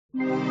شب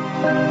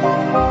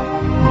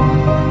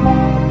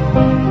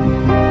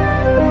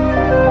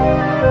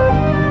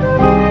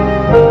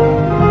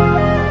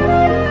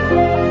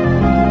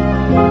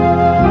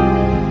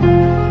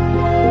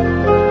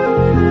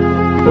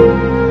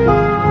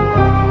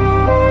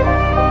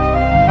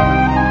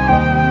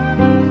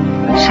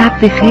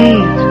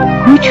بخیر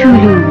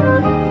کوچولو.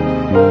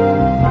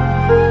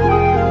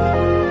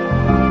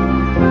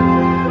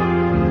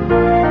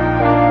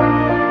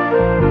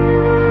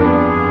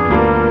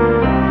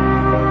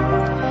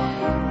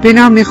 به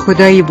نام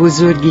خدای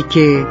بزرگی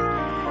که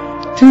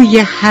توی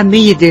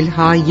همه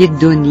دلهای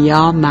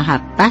دنیا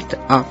محبت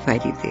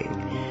آفریده،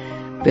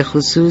 به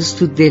خصوص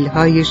تو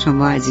دلهای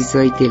شما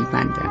عزیزای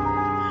دلبندم.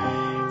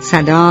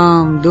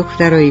 سلام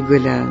دخترای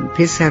گلم،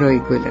 پسرای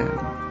گلم،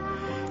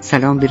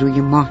 سلام به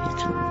روی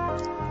ماهتون.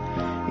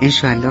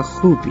 انشالله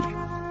خوبی.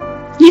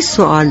 یه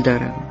سوال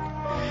دارم،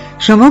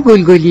 شما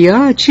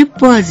گلگلیا چه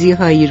بازی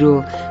هایی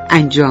رو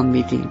انجام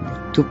میدین؟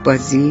 توپ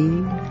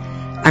بازی؟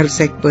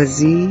 عروسک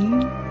بازی؟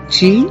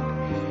 چی؟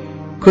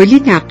 کلی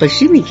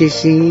نقاشی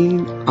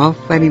میکشین؟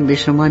 آفرین به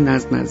شما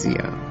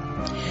نازنازیا.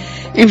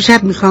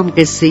 امشب میخوام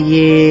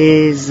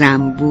قصه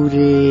زنبور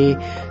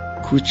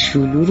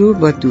کوچولو رو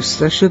با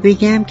دوستاشو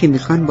بگم که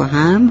میخوان با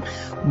هم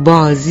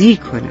بازی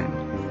کنن.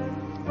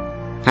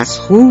 پس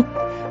خوب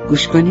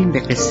گوش کنین به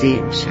قصه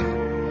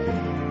امشب.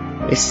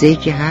 قصه‌ای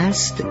که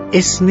هست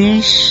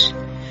اسمش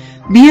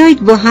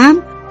بیایید با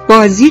هم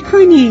بازی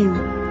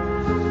کنیم.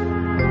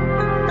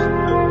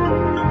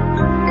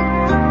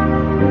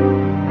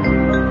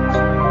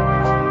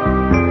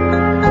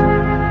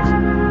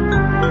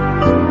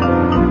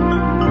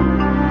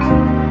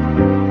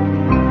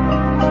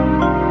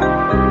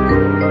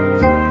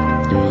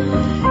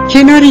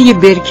 کنار یه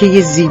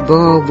برکه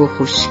زیبا و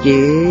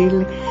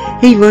خوشگل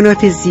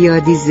حیوانات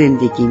زیادی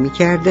زندگی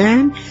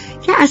می‌کردن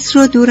که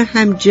عصرها دور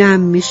هم جمع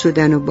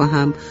می‌شدن و با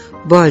هم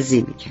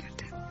بازی می‌کردن.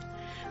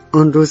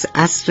 اون روز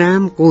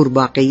عصرم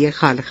قورباغه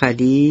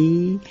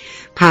خلخالی،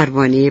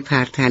 پروانه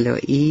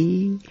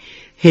پرطلایی،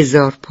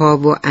 هزار پا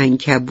و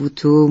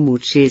عنکبوت و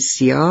مورچه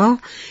سیاه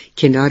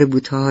کنار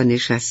بوته‌ها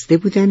نشسته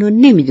بودن و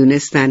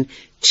نمی‌دونستن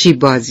چی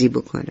بازی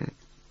بکنن.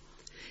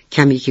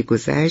 کمی که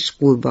گذشت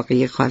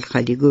قورباغه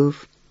خلخالی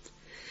گفت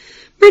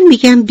من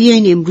میگم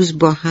بیاین امروز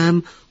با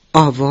هم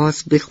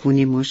آواز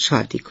بخونیم و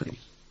شادی کنیم.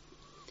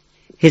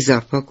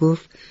 هزارپا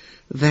گفت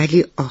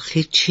ولی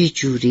آخه چه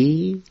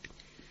جوری؟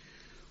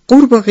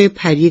 قورباغه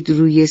پرید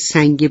روی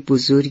سنگ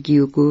بزرگی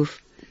و گفت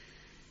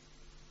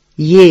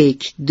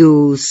 1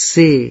 2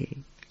 3.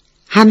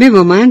 همه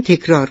با من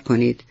تکرار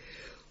کنید.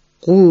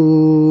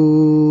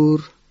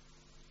 قور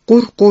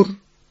قور قور.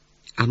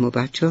 اما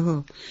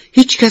بچه‌ها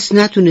هیچ کس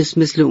نتونست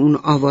مثل اون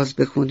آواز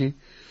بخونه.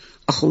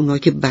 آخه اونا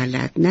که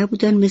بلد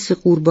نبودن مثل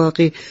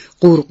قورباغه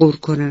قورقور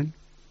کنن.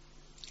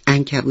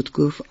 عنکبوت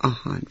گفت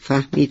آهان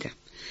فهمیدم،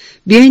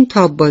 بیاین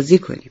تاب بازی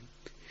کنیم.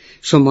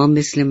 شما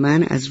مثل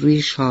من از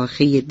روی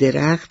شاخه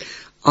درخت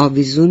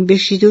آویزون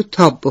بشید و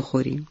تاب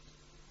بخوریم.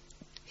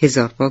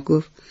 هزارپا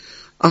گفت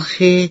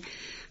آخه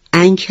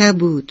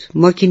عنکبوت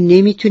ما که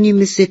نمیتونیم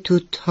مثل تو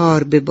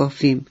تار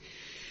ببافیم،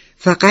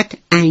 فقط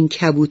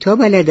عنکبوتا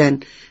بلدن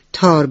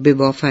تار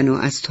ببافن و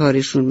از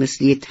تارشون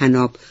مثل یه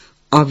طناب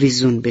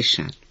آویزون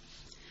بشن.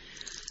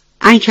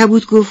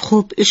 عنکبوت گفت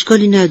خب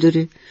اشکالی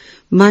نداره،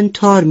 من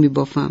تار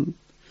میبافم،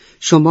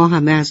 شما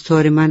همه از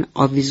تار من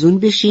آویزون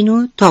بشین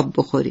و تاب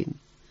بخورین.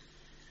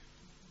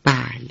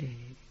 بله،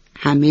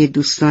 همه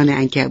دوستان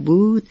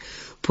عنکبوت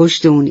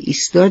پشت اون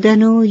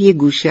ایستادن و یه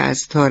گوشه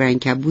از تار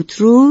عنکبوت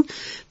رو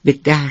به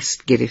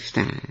دست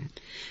گرفتن،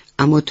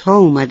 اما تا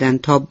اومدن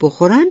تاب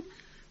بخورن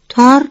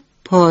تار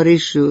پاره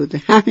شد،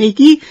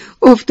 همگی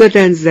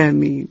افتادن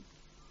زمین.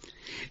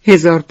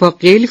 هزارپا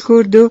قیل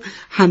خورد و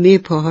همه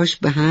پاهاش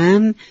به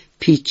هم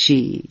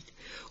پیچید.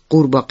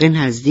 قورباغه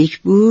نزدیک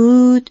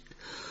بود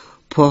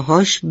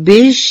پاهاش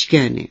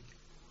بشکنه.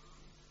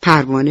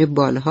 پروانه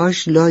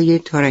بالهاش لای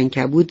تار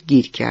عنکبوت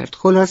گیر کرد.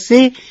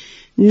 خلاصه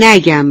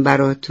نگم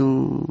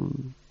براتون.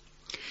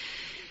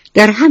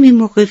 در همین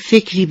موقع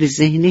فکری به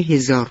ذهن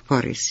هزارپا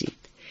رسید.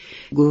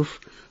 گفت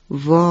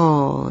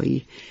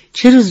وای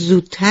چرا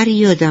زودتر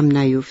یادم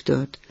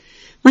نیفتاد،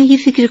 من یه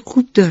فکر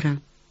خوب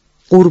دارم.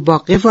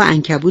 قورباغه و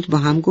عنکبوت با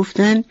هم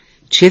گفتن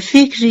چه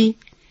فکری؟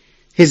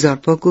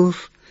 هزارپا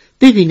گفت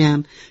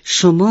ببینم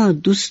شما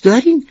دوست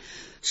دارین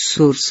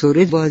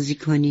سرسره بازی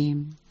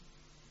کنیم؟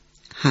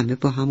 همه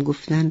با هم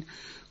گفتن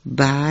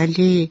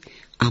بله،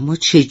 اما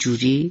چه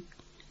جوری؟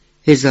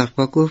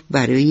 هزارپا گفت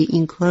برای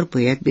این کار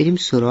باید بریم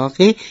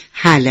سراغ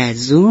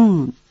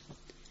حلزون.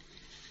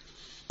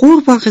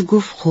 قورباغه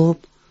گفت خب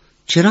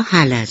چرا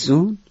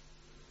حلزون؟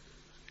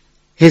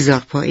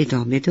 هزارپا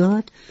ادامه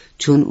داد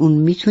چون اون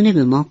میتونه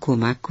به ما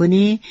کمک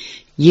کنه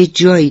یه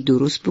جایی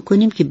درست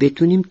بکنیم که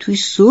بتونیم توی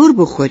سر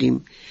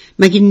بخوریم.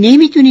 مگه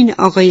نمیدونین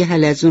آقای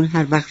حلزون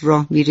هر وقت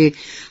راه میره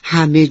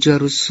همه جا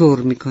رو سر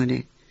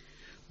میکنه؟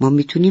 ما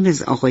میتونیم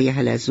از آقای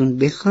حلزون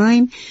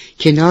بخوایم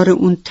کنار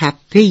اون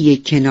تپه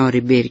کنار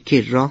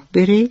برکه راه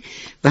بره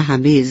و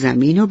همه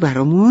زمین رو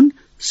برامون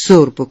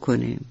سر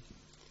بکنه.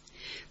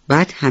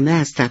 بعد همه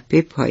از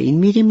تپه پایین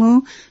میریم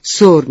و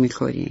سر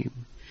میخوریم.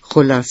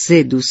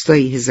 خلاصه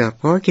دوستای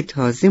هزارپا که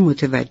تازه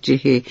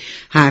متوجه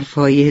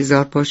حرفهای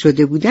هزارپا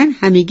شده بودن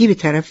همگی به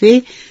طرف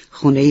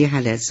خونه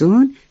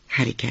حلزون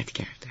حرکت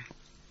کردن.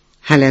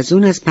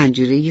 حلزون از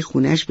پنجره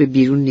خونش به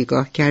بیرون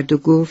نگاه کرد و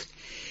گفت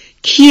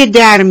کی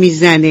در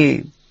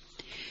میزنه؟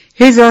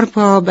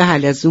 هزارپا به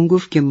حلزون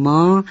گفت که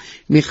ما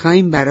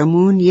میخوایم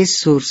برامون یه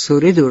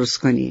سرسره درست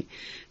کنی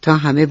تا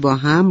همه با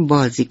هم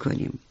بازی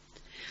کنیم.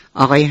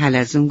 آقای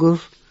حلزون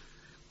گفت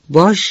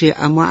باشه،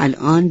 اما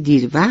الان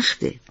دیر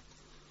وقته،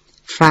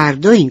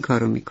 فردا این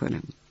کارو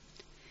میکنم.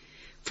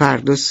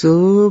 فردا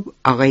صبح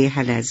آقای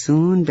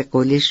حلزون به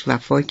قولش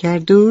وفا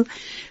کرد و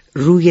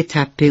روی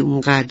تپه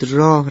اونقدر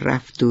راه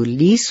رفت و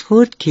لیس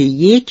خورد که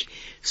یک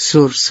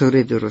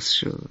سرسره درست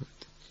شد.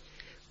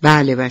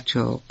 بله بچه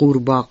ها،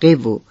 قورباغه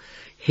و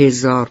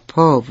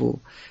هزارپا و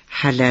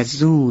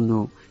حلزون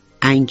و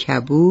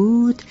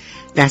عنکبوت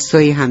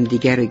دستای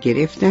همدیگر رو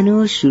گرفتن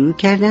و شروع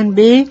کردن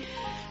به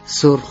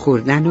سر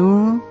خوردن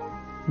و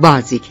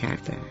بازی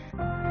کردن.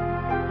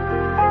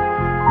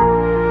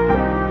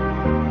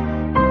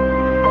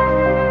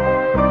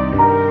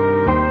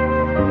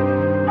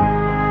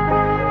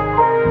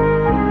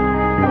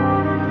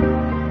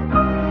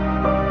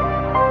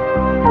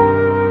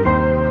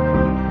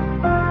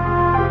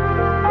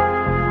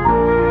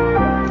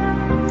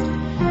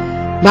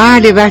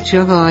 بله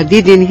بچه ها،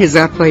 دیدین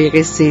هزارپای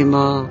قصه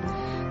ما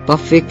با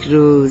فکر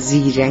و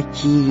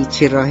زیرکی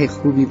چه راه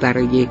خوبی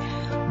برای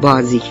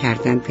بازی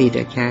کردن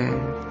پیدا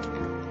کرد.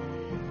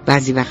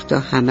 بعضی وقتا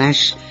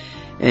همش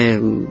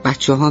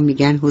بچه ها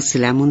میگن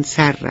حوصلمون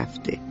سر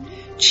رفته،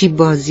 چی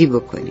بازی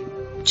بکنیم،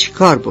 چی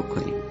کار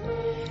بکنیم.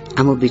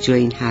 اما به جای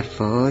این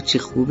حرفا چه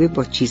خوبه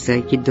با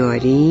چیزایی که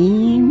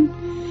داریم،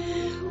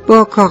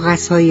 با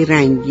کاغذهای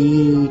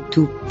رنگی،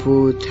 توپ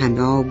و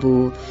طناب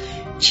و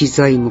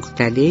چیزای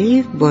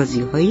مختلف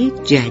بازی‌های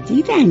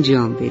جدید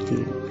انجام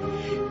بدیم.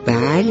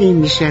 بله،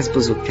 میشه از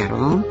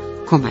بزرگتران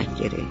کمک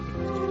گرفت.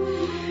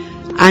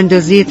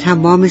 اندازه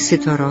تمام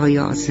ستاره‌های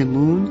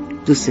آسمون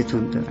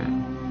دوستتون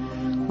دارم.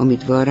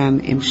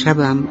 امیدوارم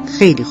امشبم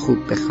خیلی خوب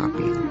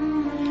بخوابید.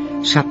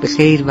 شب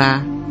بخیر و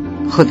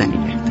خدا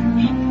نگهدار.